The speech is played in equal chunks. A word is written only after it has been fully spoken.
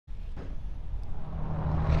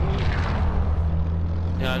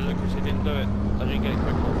Yeah, Lucas, he didn't do it. I didn't get it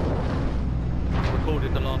quick enough. I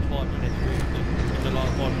recorded the last 5 minutes. In the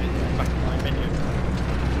last 5 minutes, back in my menu.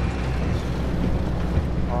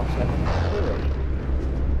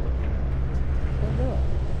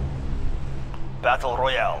 Battle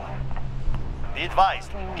Royale. Be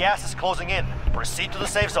advised, gas is closing in. Proceed to the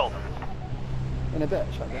safe zone. In a bit,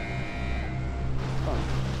 shut down.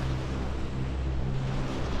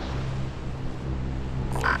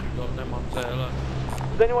 Got them on sale.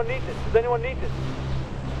 Does anyone need this? Does anyone need this?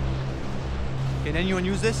 Can anyone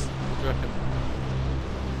use this? What do you reckon?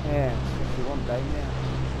 Yeah, it's 51 day now.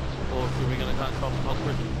 Or are we going to go and top Hog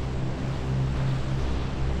Prison?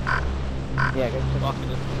 Yeah, go to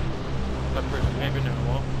Fucking it. Hog Prison, we ain't been there in a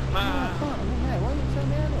while. No, I can't, I'm in there. Why didn't you tell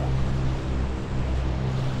me earlier?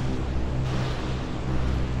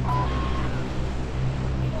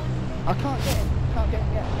 I can't get him. Can't get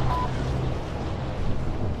him yet.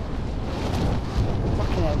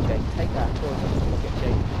 Fucking hell, Jake. Take that. Go on, look at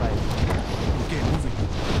Jake play. Okay,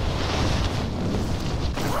 moving.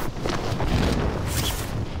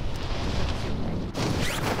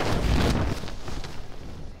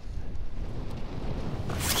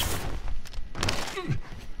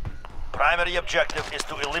 Primary objective is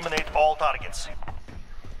to eliminate all targets.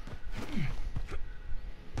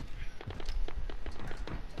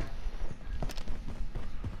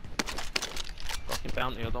 Fucking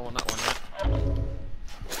bounty, I don't want that one yet.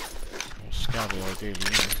 Scabby ideally,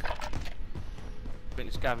 isn't it? I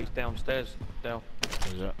think the Scabby's downstairs, Del.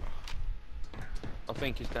 Is it? I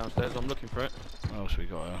think he's downstairs, I'm looking for it. What else we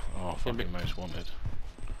got here? Oh, fucking most wanted.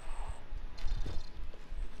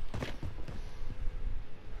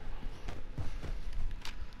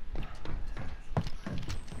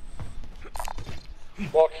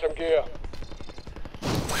 Watch some gear.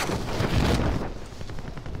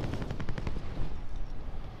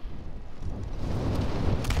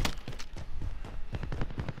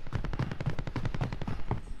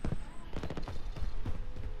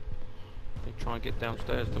 They try and get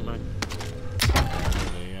downstairs to me.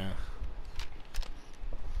 Yeah.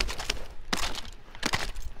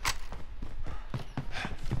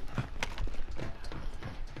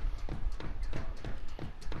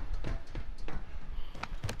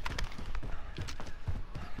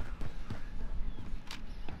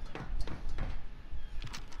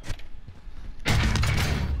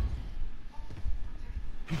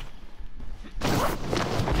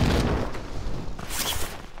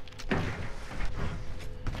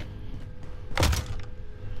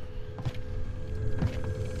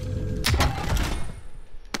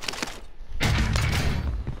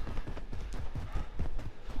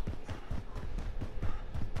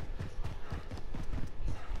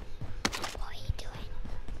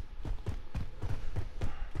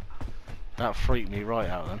 That freaked me right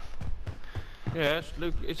out then. Yes,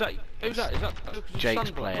 Luke. Is that who's that? Is that Lucas's Jake's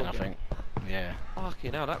son playing, I talking? think. Yeah.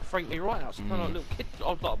 Fucking hell, that freaked me right out. Sounded like a little kid. I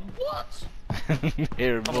was like, what?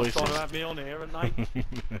 Hearing Someone's voices. trying to have me on here, and they.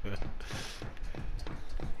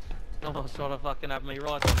 Someone's trying to fucking have me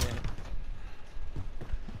right on here.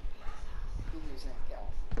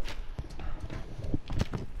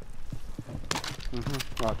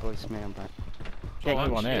 Right, boys, me, I'm back. Yeah, So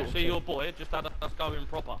go on here. see your boy just had us going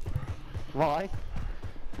proper. Why?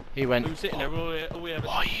 He went. Who's sitting there? All we ever.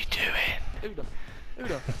 What are you doing? Who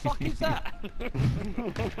the fuck is that?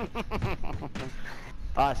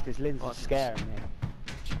 Oh, it's because Lynn's scaring me.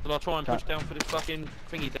 Shall I try and push down for this fucking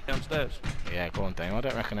thingy downstairs? Yeah, go on, Dame. I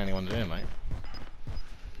don't reckon anyone's here, mate.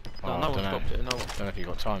 No, Oh, no I one dunno. stopped it. No one. Don't know if you've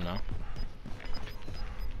got time now. You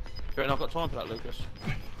reckon I've got time for that, Lucas?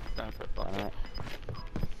 Going for it, fuck it.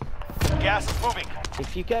 Gas is moving.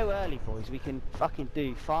 If you go early, boys, we can fucking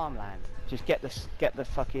do farmland. Just get the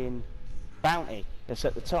fucking bounty that's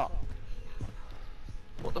at the top.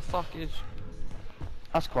 What the fuck is...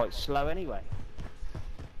 That's quite slow anyway.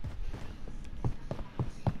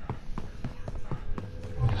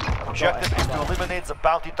 Objective is to eliminate the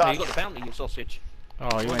bounty Yeah, you target. got the bounty, you sausage.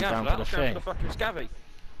 Oh, you went down for the thing. the fucking scabby.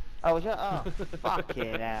 Oh, was that? Oh,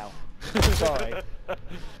 fucking hell. Sorry.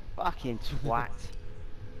 Fucking twat.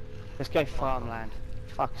 Let's go farmland.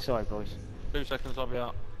 Fuck, sorry, boys. 2 seconds, I'll be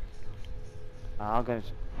out. I'm going to...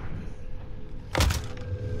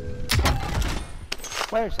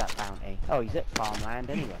 Where is that bounty? Oh, he's at farmland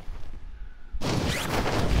anyway.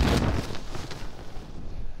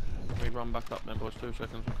 We run back up then, boys. 2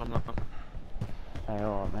 seconds, we'll come back up. Hey,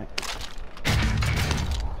 alright, mate.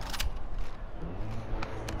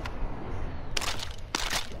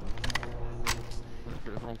 Look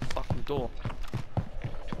at the wrong fucking door.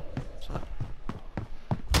 What's that?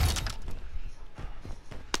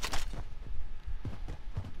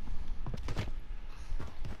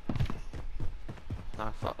 Nah,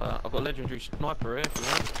 fuck that. I've got a legendary sniper here if you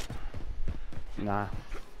want. Nah.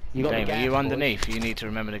 You got the Damo, gas, you boys. underneath? You need to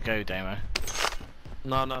remember to go, Damo.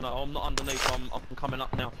 No, I'm not underneath. I'm coming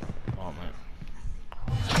up now. Oh,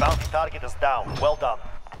 mate. Bounty target is down. Well done.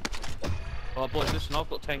 Oh, boys, listen, I've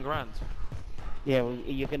got 10 grand. Yeah, well,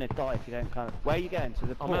 you're gonna die if you don't come. Where are you going? To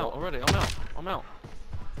the port? I'm out already. I'm out.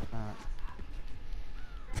 Alright.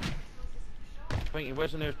 Thinking,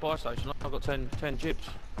 where's the nearest buy station? I've got 10 jibs.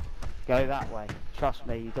 Go that way. Trust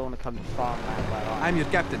me, you don't want to come to farmland where I'm your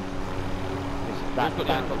captain. Who's got the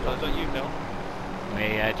helicopter? Is that you, Del?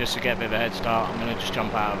 Me, just to get a bit of a head start, I'm gonna just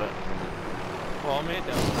jump out of it. Well, I'm here,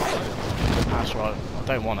 Del. That's right. I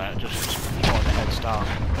don't want it. Just want a head start.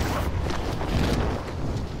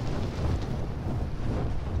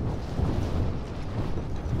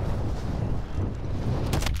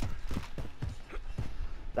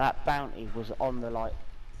 that bounty was on the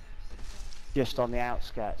just on the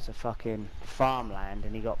outskirts of fucking farmland,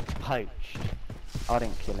 and he got poached. I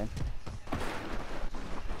didn't kill him.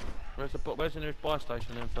 Where's the nearest buy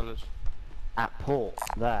station then, fellas? At port,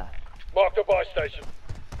 there. Mark the buy station.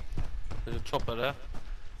 There's a chopper there.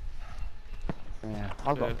 Yeah,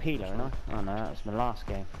 I've got a peeler, haven't I? Oh no, that was my last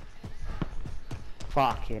game.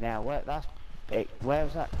 Fucking hell, where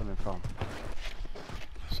was that coming from?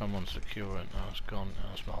 Someone's secure it. No, it's gone. No,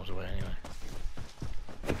 it's miles away anyway.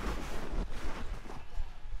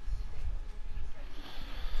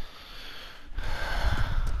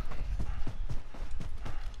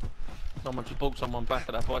 Someone just bought someone back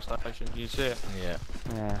at that buy station. Can you see it? Yeah.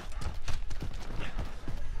 Yeah.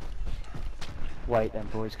 Wait then,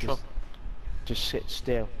 boys, 'cause just sit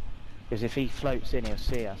still. Because if he floats in, he'll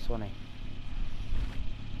see us, won't he?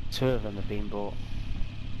 2 of them have been bought.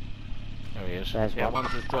 There he is. There's Yeah, one.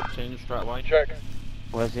 one just dropped in straight away. Check.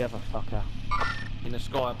 Where's the other fucker? In the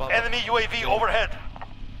sky above. Enemy UAV overhead.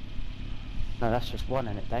 No, that's just one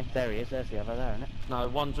in it, Dave. There he is. There's the other there, isn't it? No,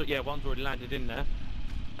 one's already landed in there,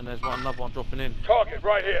 and there's another one dropping in. Target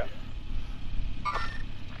right here.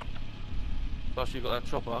 Plus you got that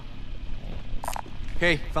chopper.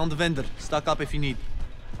 Okay, found the vendor. Stock up if you need.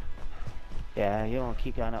 Yeah, you don't want to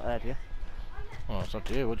keep going up there, do you? Well, it's up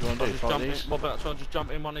to you. What do you want to do? Fight these? What about so I just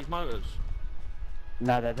jump in one of these motors?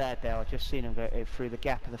 No, they're there, Dale. I've just seen them go through the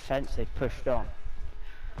gap of the fence. They've pushed on.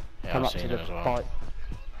 Yeah, Come I've up to seen the it as well. fight.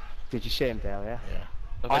 Did you see him, Dale? Yeah. Yeah. Have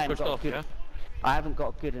I they haven't pushed got a off, good- yeah? I haven't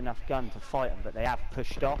got a good enough gun to fight them, but they have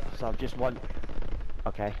pushed off. So I've just one.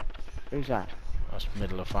 Okay. Who's that? That's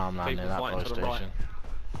middle of farmland People near that fighting buy to the right. station.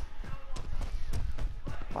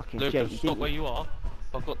 Fucking Lucas, Jake. stop where you are.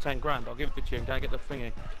 I've got 10 grand. I'll give it to you and go and get the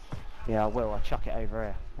thingy. Yeah, I will. I'll chuck it over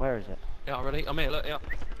here. Where is it? Yeah, ready? I'm here. Look, yeah.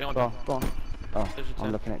 Behind Go you. on, go on. Oh, There's your 10.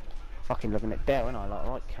 I'm looking at Dale, and I like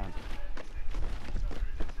right cunt.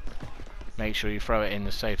 Make sure you throw it in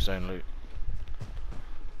the safe zone loot.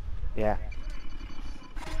 Yeah.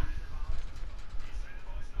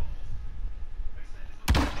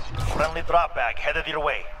 Friendly drop bag headed your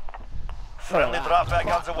way. Friendly Look at drop that.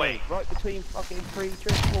 bag on the Fuck way. me, right between fucking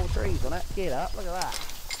 4 trees on it. Get up, look at that.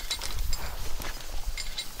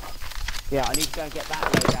 Yeah, I need to go and get that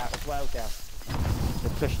load out as well, Dale. To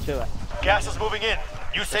push to it. Gas is moving in.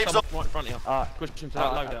 New safe zone. Someone right in front of you. Alright. Push into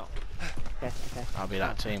that loadout. Okay, okay. That'll be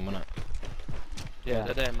that team, won't it? Yeah, Yeah.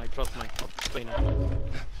 they're there, mate. Trust me. I've been there.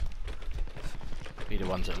 Be the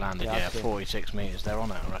ones that landed. Yeah, Yeah, I've seen. 46 metres. They're on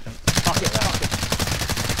it, I reckon. Fuck it, fuck it.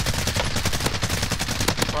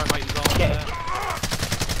 Right, mate. He's on Get there.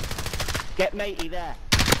 Get matey there.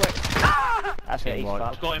 Quick. That's it, Team he's white.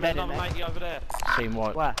 fucked. I've got him. Dead There's in another there. matey over there. Team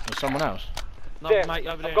white. Where? There's someone else. Another There, matey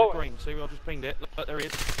over I'm there in going. the green. See, I just pinged it. Look, there he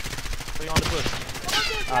is. Behind the bush.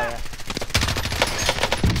 Oh yeah.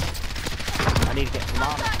 I need to get some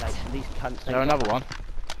armor plates and these cunts. Is there another one?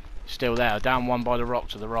 Still there. Down one by the rock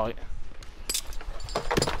to the right.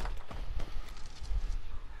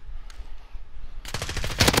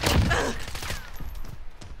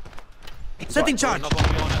 Setting charge! Another one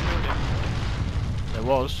behind that building. There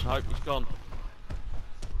was. No, he's gone.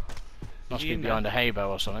 Must he be in behind there? a hay bale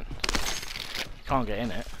or something. You can't get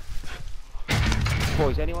in it.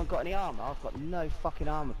 Boys, anyone got any armor? I've got no fucking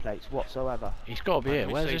armor plates whatsoever. He's got to be Let here.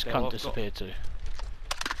 me Where's see, this Dale, cunt I've got- disappeared to?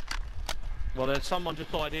 Well, there's someone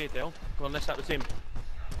just died here, Dale. Well, unless that was him.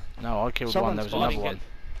 No, I killed one. There was Someone's another spotting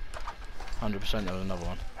one. 100% there was another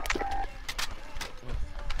one.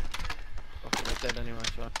 I think they're dead anyway,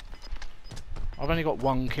 so. I've only got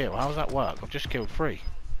 1 kill. How does that work? I've just killed 3.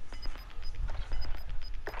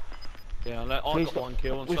 Yeah, I Who's got got- 1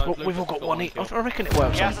 kill and We've so all Lucas got 1 1 each. kill. I reckon it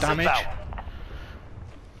works Gas on is damage. inbound.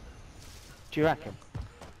 Do you reckon? I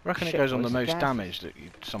reckon it Shit, goes on the boys, most gas. damage that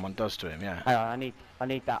someone does to him, yeah. I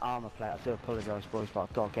need that armor plate. I do apologise, boys, but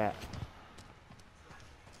I've got to get.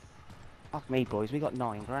 Fuck me, boys. We got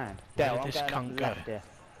 9 grand. Del, I'm this going up cunt the left go? here.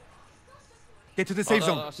 Get to the safe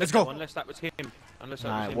zone. Let's go. Unless that was him. Unless that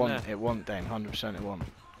Nah, was it him wasn't. there. It wasn't, Dane. 100% it wasn't.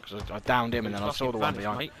 Because I downed him and then I He's saw the one fucking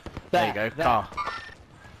behind. vanished, mate. There you go. There. Car.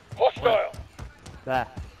 Hostile. There.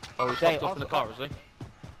 Oh, he's Hey, hopped off in the car, is he?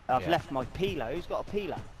 I've Yeah. left my peeler. Who's got a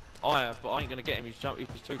peeler? I have, but I ain't gonna get him. He's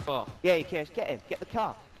too far. Yeah, you can. Get him. Get the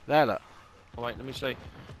car. There, look. Oh, wait, let me see.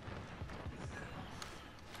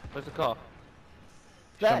 Where's the car?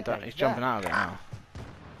 There, He's Dave, jumping there. out of it now.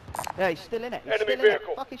 Yeah, he's still in it. He's Enemy still in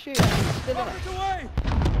vehicle. it. Fucking shoot him. He's still in it.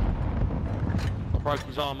 I broke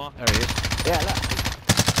his armour. There he is. Yeah, look.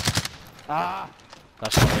 Ah.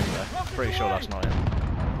 That's not him though. Pretty sure that's not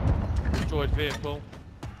him. Destroyed vehicle.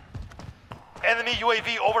 Enemy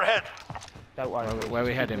UAV overhead. Don't worry. Where we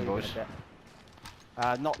just heading, keep moving boys?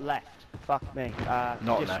 a bit. Not left. Fuck me. Not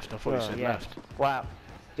just- left. I thought you said yeah. left. Wow.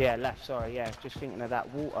 Yeah, left. Sorry. Yeah, just thinking of that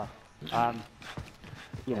water.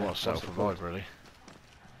 You know, What what's it called? self-revive, really?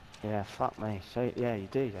 Yeah, fuck me. So yeah, you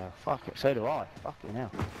do though. Fuck it. So do I. Fucking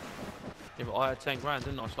hell. Yeah, but I had 10 grand,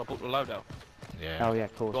 didn't I? So I bought the loadout. Yeah. Oh yeah,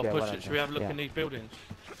 of course. Do I Yeah, push well it? done. Should we have a look Yeah. in these buildings?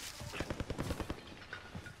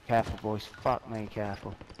 Careful, boys. Fuck me,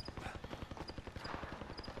 careful.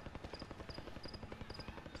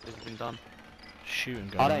 This has been done.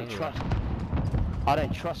 Shooting I going don't everywhere. trust. I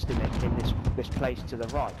don't trust him in this place to the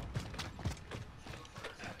right.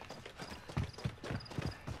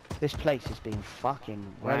 This place has been fucking.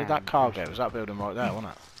 Where did that car go? Was that building right there,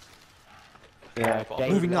 wasn't it? Yeah, but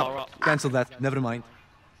Dave, Moving Car up. up. Cancel that. Never mind.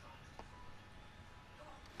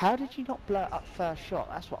 How did you not blow it up first shot?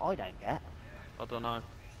 That's what I don't get. I don't know.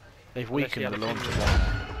 They've Unless he weakened had the a launcher.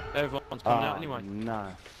 thing. Everyone's coming out Oh, anyway. no,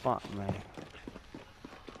 fuck me.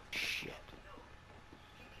 Shit.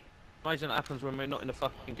 Amazing that happens when we're not in the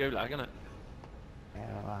fucking gulag, isn't it?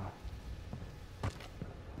 Yeah, wow.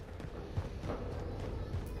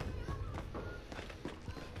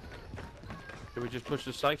 Do we just push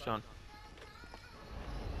the safe zone?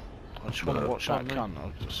 I just want to watch that Fine,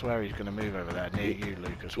 cunt. I swear he's going to move over there near you,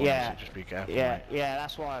 Lucas. Yeah. So just be careful, Yeah, mate. yeah,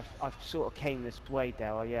 that's why I've sort of came this way,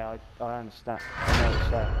 Dale. Yeah, I understand. I know it's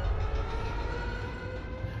there.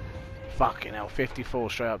 Fucking hell, 54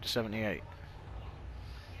 straight up to 78.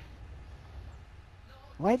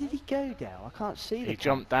 Where did he go, Dale? I can't see the He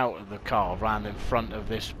jumped out of the car, ran in front of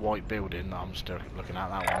this white building that I'm still looking at,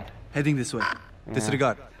 that one. Heading this way.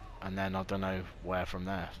 Disregard. And then I don't know where from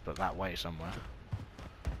there, but that way somewhere.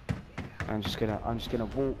 I'm just gonna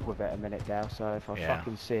walk with it a minute, Dale. So if I Yeah.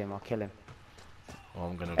 fucking see him, I'll kill him. Well,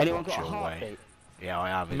 I'm going to Anyone watch got a your way. heartbeat? Yeah, I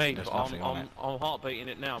have. Me, There's but nothing on it. I'm heartbeating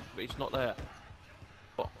it now, but it's not there.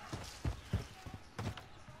 But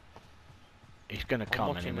He's going to come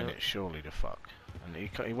any watching minute, it. surely, the fuck. And he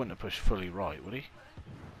wouldn't have pushed fully right, would he?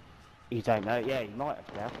 You don't know? Yeah, you might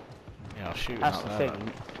have, Dale. Yeah, I'll shoot him That's out the there. thing.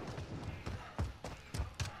 look.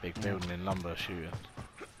 Big building in lumber shooting.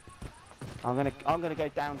 I'm gonna go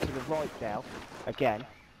down to the right, Dale. Again.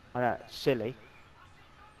 I know, it's silly.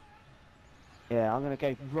 Yeah, I'm gonna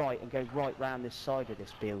go right and go right round this side of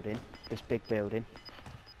this building, this big building.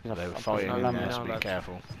 'Cause They I'm were putting fighting my in lumber there, now, so be lads.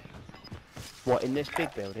 careful. What, in this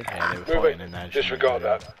big building? Yeah, they were Move fighting it. in there. Disregard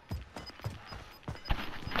that.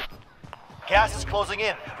 Gas is closing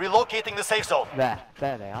in. Relocating the safe zone. There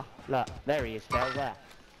they are. Look, there he is, Dale, there.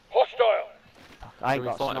 Hostile. I do ain't we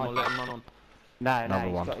got fight him or sniper. let him run on? No, Number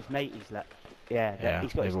he's one. got his mateys left. Yeah, Yeah,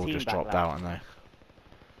 he's got his they've all team just back dropped left. out, haven't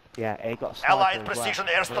they? Yeah, he got a sniper Allied as well. precision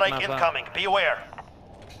Let airstrike them have that. incoming. Beware.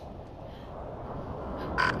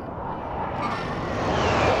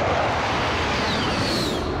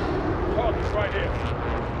 Target right here.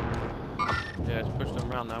 Yeah, it's pushed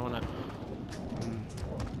them around now, isn't it?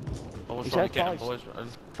 I was He's trying to get had them, boys. And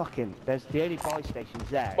Fucking, there's the only buy stations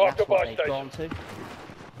there. And Mark that's the what buy they've station. gone to.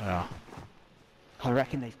 Yeah. I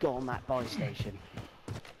reckon they've got on that buy station.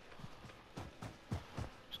 There's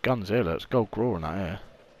guns here, look. It's gold graw in that here.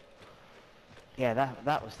 Yeah,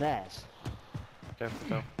 that was theirs. careful,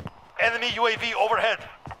 Phil. Enemy UAV overhead.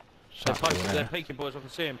 They're, Something posted, in they're there. peeking, boys. I can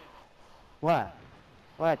see him. Where?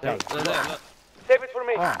 Where, They're, Dave? they're there. Look. Save it for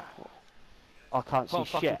me. Oh. I can't see Can't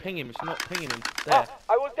fucking shit. ping him. It's not pinging him. There.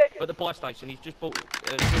 I will take At the buy station. He's just bought.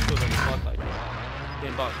 Just bought on the buy station.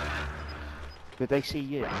 Getting buy. Did they see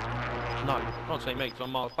you? No, can't see me because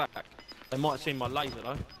I'm miles back. They might have seen my laser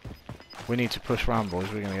though. We need to push round, boys.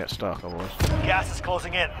 We're going to get stuck, otherwise. Gas is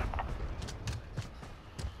closing in.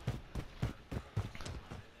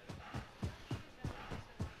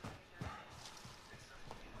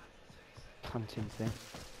 Hunting thing.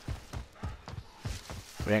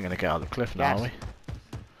 We ain't going to get out of the cliff now, Yes. are we?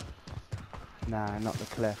 No, not the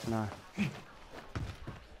cliff, no.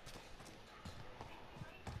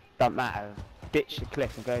 Don't matter. ditch the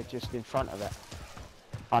cliff and go just in front of it.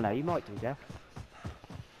 I know, you might do, Dale.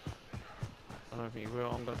 I don't think you will.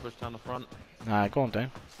 I'm going to push down the front. Nah, go on,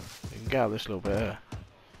 Dane. You can get out this little bit here.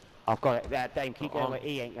 I've got it. Dane, keep going.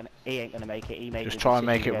 He ain't gonna make it. He made Just the try and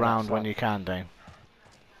make decision it to go round that when side. you can, Dane.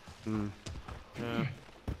 Yeah.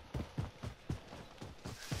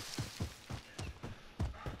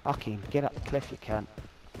 Fucking get up the cliff, you can.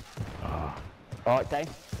 Ah. Alright, Dane.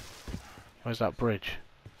 Where's that bridge?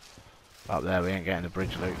 Up there, we ain't getting the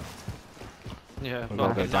bridge, Luke. Yeah. We've got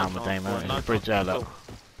to go no down with Dane, chance, boy, mate. no Bridge chance there, at look. all.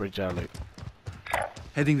 Bridge there, Luke.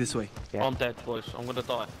 Heading this way. Yeah. I'm dead, boys. I'm going to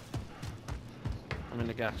die. I'm in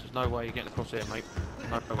the gas. There's no way you're getting across here, mate.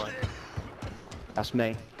 No way. That's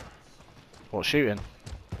me. What, shooting?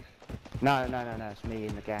 No, it's me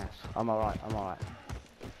in the gas. I'm alright,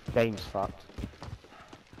 Dane's fucked.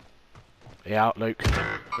 Yeah, out, Luke.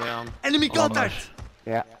 Yeah, Enemy contact!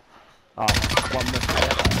 Yeah. Oh, one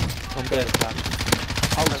missed. I'm dead.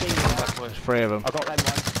 Oh, team, Back, boys. There's 3 of them. I got them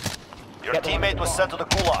one. Your Get the one teammate at the was top. sent to the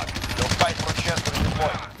gulag. They'll fight for a chance to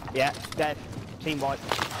redeploy. Yeah, dead. Team white.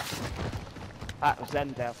 That was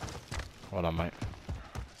them, Dale. Well done, mate.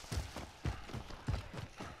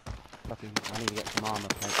 Fucking, I need to get some armor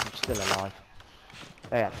plates. I'm still alive.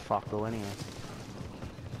 They had fuck all anyway.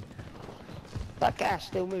 That gas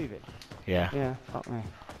still moving? Yeah. Yeah, fuck me.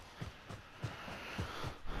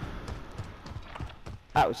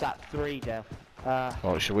 That was that 3, Dale.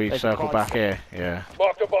 What, should we There's a circle buy back station. here? Yeah.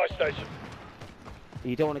 Mark the buy station.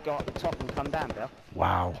 You don't want to go up the top and come down, Dale?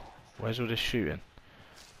 Wow. Where's all this shooting?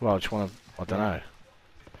 Well, I just want to... I don't know.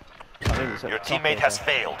 I think it's at Your the top teammate there, has Dale.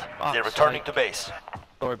 failed. Fuck's They're returning sake. to base.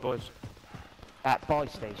 Sorry, boys. That buy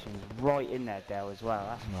station's right in there, Dale, as well.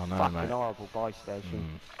 That's I know, fucking mate. horrible buy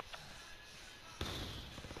station.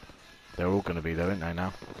 They're all going to be there, aren't they,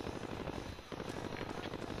 now?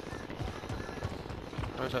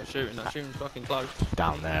 Where's that shooting? That shooting's fucking close.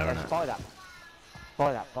 Down there, Let's isn't it?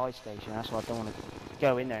 buy that buy station. That's why I don't want to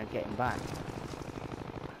go in there and get him back.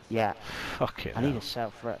 Yeah, Fuck it. I need a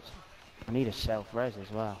self-res. I need a self-res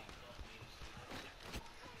as well.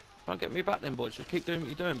 Don't get me back then, boys. Just keep doing what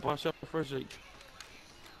you're doing. Buy yourself a frizz each.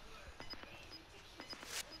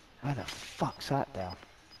 Where the fuck's that down?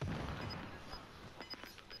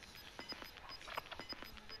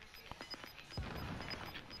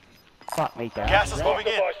 Fuck me, down. Gas is There. moving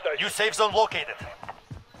in. New safe zone located.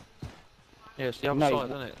 Yeah, it's the other No, side,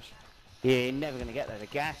 you- isn't it? Yeah, you're never going to get there. The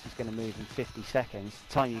gas is going to move in 50 seconds.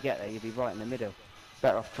 The time you get there, you'll be right in the middle.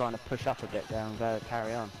 Better off trying to push up a bit there and go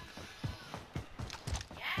carry on.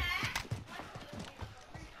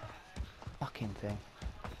 Fucking thing.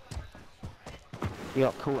 You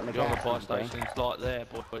got caught in the The other gas. buy thing. station's like there,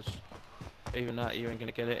 boys. Even that, you ain't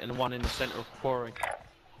gonna get it. And the one in the centre of the quarry.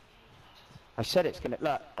 I said it's going to...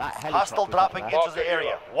 Look, that helicopter. Hostile dropping into the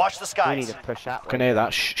area. Watch the We need skies. to push that way. Can hear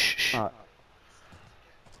that. Shh, shh, shh. Alright.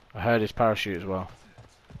 I heard his parachute as well.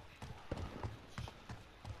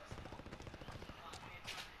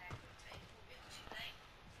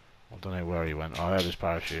 I don't know where he went. I heard his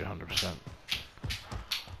parachute 100%.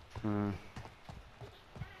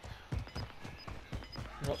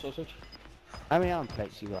 What sausage? How many arm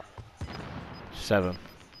plates you got? 7.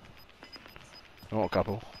 You want a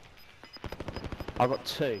couple? I got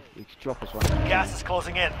 2. You could drop us one. Gas is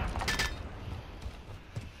closing in.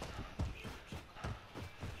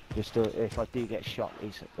 Just if I do get shot,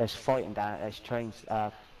 there's fighting down at this trains,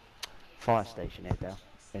 fire station here, Dale,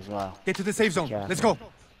 as well. Get to the safe zone. Yeah. Let's go.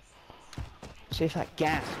 See if that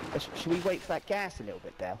gas. Should we wait for that gas a little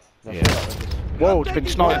bit, Dale? I Yeah. feel like we're just- Whoa, it's been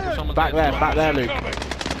sniped. Someone's Back getting there, back there, Luke.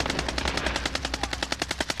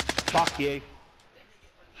 Fuck you.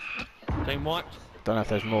 Team wiped. Don't know if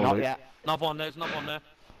there's more, Not Luke. yet. Another one there's another one there.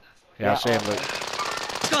 Yeah, I see him, oh. Luke.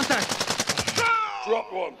 Contact!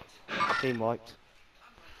 Drop one. Team wiped.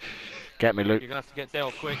 Get me, Luke. You're gonna have to get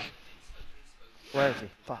Del quick. Where is he?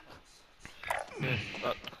 Fuck. Yeah,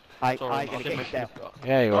 I sorry, ain't gonna didn't get mean you, to- Dale.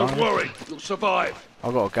 Yeah, you Don't are. worry, you'll survive.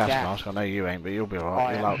 I've got a gas Yeah. mask. I know you ain't, but you'll be I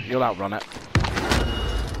alright. am. You'll outrun it.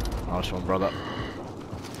 Nice one, brother.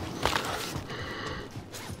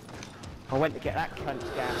 I went to get that cunt's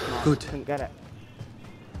gas mask. Good. Couldn't get it.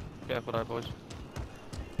 Careful though, boys.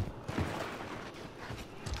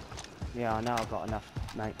 Yeah, I know I've got enough,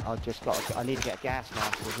 mate. I need to get a gas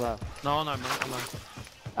mask as well. No, I know, mate. I know.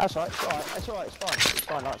 That's alright, it's alright, it's alright, it's fine. It's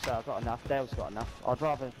fine, like I said, I've got enough, Dale's got enough. I'd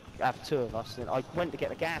rather have 2 of us than I went to get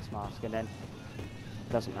the gas mask and then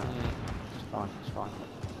doesn't matter. It's fine, it's fine.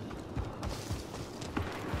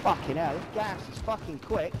 Fucking hell, this gas is fucking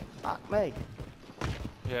quick. Fuck me.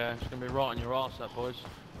 Yeah, it's gonna be right on your arse, that boys.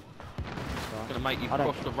 It's gonna make you I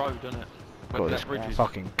don't- cross the road, isn't it? Got Where this that bridge is.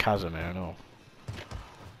 fucking chasm here and all.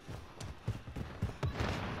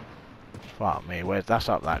 Fuck me, that's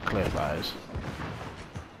up that cliff, that is.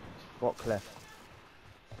 What cliff?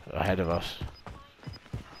 Ahead of us.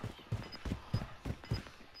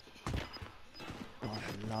 Oh,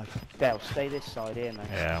 life. Del, stay this side here, mate.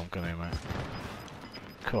 Yeah, I'm gonna, mate.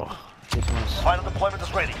 Cool. This one's... Final deployment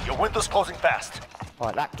is ready. Your window's closing fast.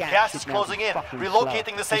 Right, that Gas is should now be closing in. fucking Relocating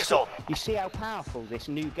slow. the safe zone. You see how powerful this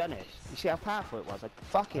new gun is? You see how powerful it was? I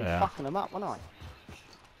fucking Yeah. fucking them up, wasn't I?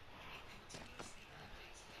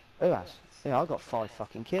 Who has? Yeah, I got 5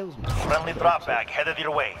 fucking kills, man. Friendly drop bag headed your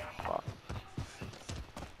way.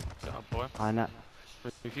 Get up, boy. I know.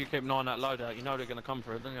 If you keep an eye on that loadout, you know they're going to come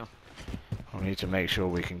for it, don't you? We need to make sure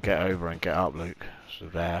we can get over and get up, Luke. So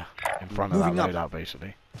they're in front of that Moving up. loadout,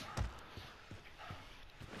 basically.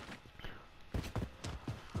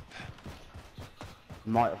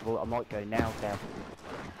 I might go now, Del.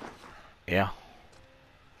 Yeah.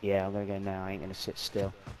 Yeah, I'm gonna go now. I ain't gonna sit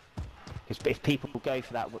still. Because if people go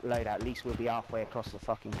for that loadout, at least we'll be halfway across the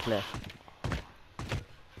fucking cliff.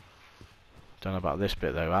 Don't know about this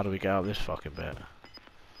bit though. How do we get out this fucking bit?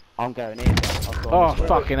 I'm going in. Del. I've got Oh, this way.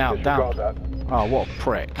 fucking hell, Disregard down. that. Oh, what a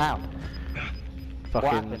prick. How? What Fucking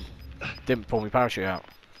happened? didn't pull my parachute out.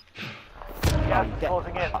 Gas you is de-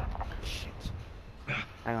 closing in. Shit.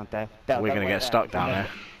 Hang on, Del. Del, We're don't gonna wait get stuck down there.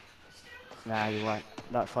 Nah, you won't.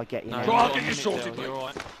 Not if I get you No, now. Go you've on, got get a you minute, sorted, Del, mate. you're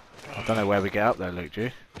alright. I don't know where we get up there, Luke, do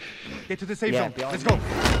you? Get to the safe Yeah, zone. behind Let's me.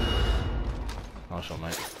 go. Nice one,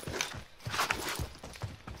 mate.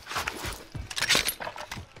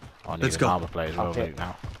 I need Let's an go. armor plate as well, Okay. Luke,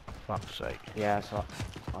 now. Fuck's sake. Yeah, that's right.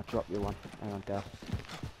 I'll drop you one. Hang on, Del.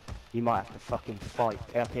 You might have to fucking fight.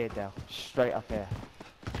 Up here, Del. Straight up here.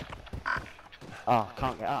 Oh,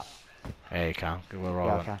 can't get up. Yeah, you can. We're Yeah, I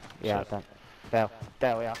rolling. can. Yeah, I don't. Del.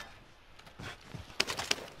 Del, we are.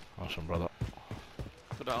 Nice one, brother.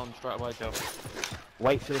 Put that on straight away, Del.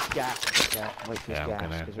 Wait for this gas. Yeah, wait for this Yeah, I'm gas.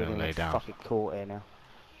 gonna- Because we're gonna gonna lay get down. fucking caught here now.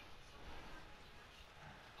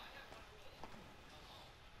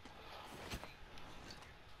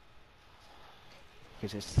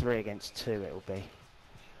 Because it's 3 against 2 it'll be.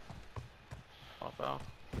 Half hour.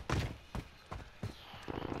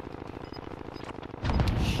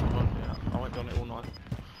 Yeah, I won't be on it all night.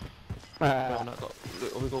 Well, no,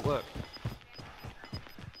 we got work.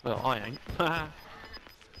 Well, I ain't.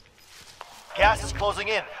 Gas is closing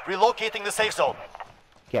in. Relocating the safe zone.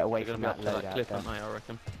 Get away They're from going to be that up to that loadout. cliff, Del. aren't they, I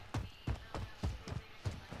reckon.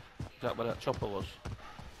 Is that where that chopper was?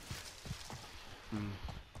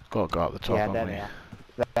 Got to go up the top, Yeah, haven't there we? they are.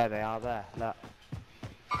 There they are, there. Look.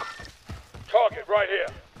 Target right here.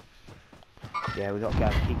 Yeah, we got to go.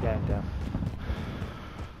 Keep going, Del.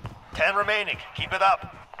 10 remaining. Keep it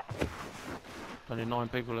up. Only 9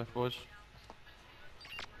 people left, boys.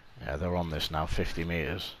 Yeah, they're on this now, 50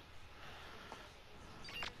 metres.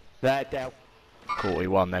 There, Del.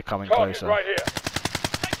 41, they're coming Target closer. right here.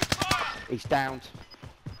 He's downed.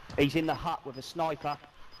 He's in the hut with a sniper.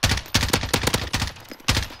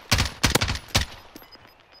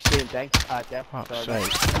 See him, Del. Del. Fuck's Sorry, sake.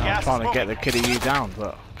 mate. I'm Gas trying is to get the moving. kid of you down,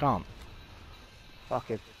 but I can't. Fuck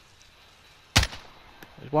him.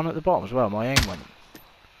 There's one at the bottom as well, my aim went.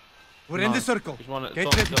 We're in the circle. There's one at the Get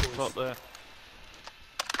top, ready, he's up boys. top there.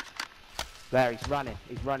 There, he's running.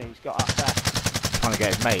 He's running. He's got up there. Trying to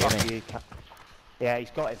get his mate, Fuck isn't he? you, yeah,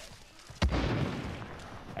 he's got him.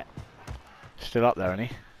 Still up there, isn't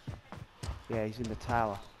he? Yeah, he's in the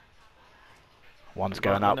tower. One's Right,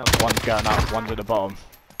 going I up, know. one's going up, one's at the bottom.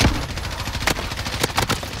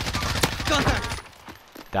 Contact.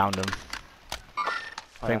 Downed him.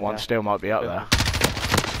 I think one yeah. still might be up there.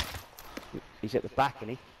 He's at the back, isn't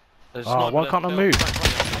he? There's a Oh, sniper why there, can't I Del. move?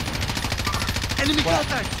 Enemy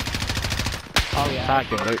contact. Oh yeah. Tagged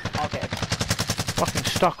him, Luke. I'll get him. Fucking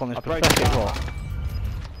stuck on this I broke pathetic his arm. rock.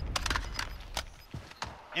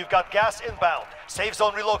 You've got gas inbound. Safe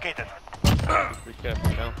zone relocated. Be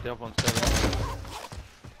careful, Del. The other one's there.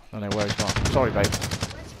 I don't know where he's gone. Sorry, babe.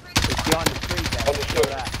 He's behind the tree there. Understood.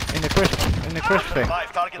 There. In the crisp thing.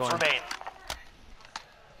 5 targets Go on. remain.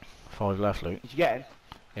 5 left, Luke. Did you get him?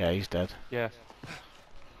 Yeah, he's dead. Yeah.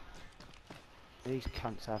 These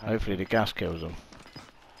cunts have him. Hopefully the gas kills him.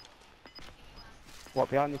 What,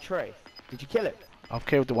 behind the tree? Did you kill him? I've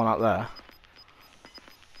killed the one up there.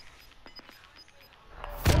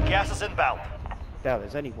 Gas is inbound. No,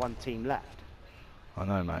 there's only one team left. I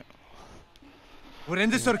know, mate. We're in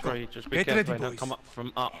the circle. Sorry, just be Get careful, ready, they don't boys. come up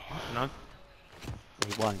from up, you know?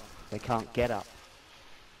 They won't. They can't get up.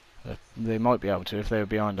 They might be able to if they were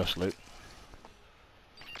behind us, Luke.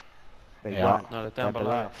 They Yeah. won't. No, they're down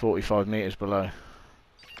below. 45 metres below.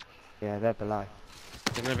 Yeah, they're below.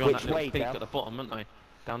 They're going to be on Which that little way, peak Del? at the bottom, aren't they?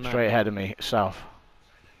 Down there. Straight ahead of me, south.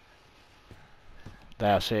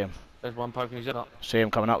 There, I see him. There's one poking his head up. See him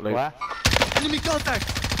coming up, Luke. Where? Enemy contact!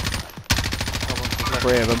 Come on, to the left.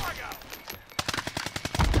 3 of them.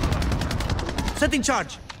 Setting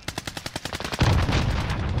charge!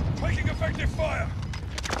 Taking effective fire.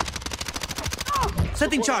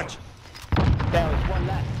 Setting charge! There's one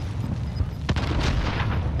left.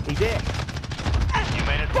 He's here. You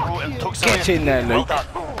made it through and took some Get in there, Well Luke. done.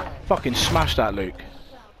 Fucking smash that, Luke.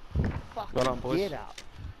 Well done, boys. Get out.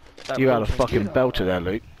 That You had a bullshit. fucking belter there,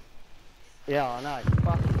 Luke. Yeah, I know.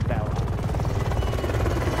 Fucking bell.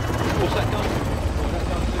 What's that gun? What's that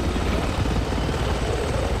gun doing?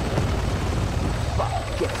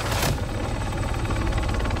 Fuck. Get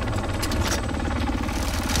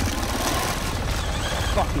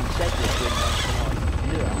fucking said this thing tonight.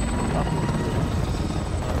 Yeah.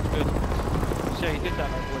 Good. So he did that,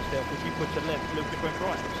 mate, boys, there, because you put your left, Lucas went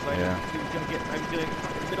right. So Yeah. he was going to get, maybe doing it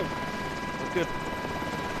in the middle. That's good.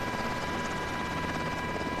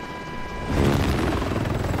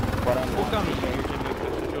 Well done, What gun mate. was you using,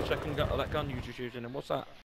 Lucas? Was your second gun, that gun you was just using, and what's that?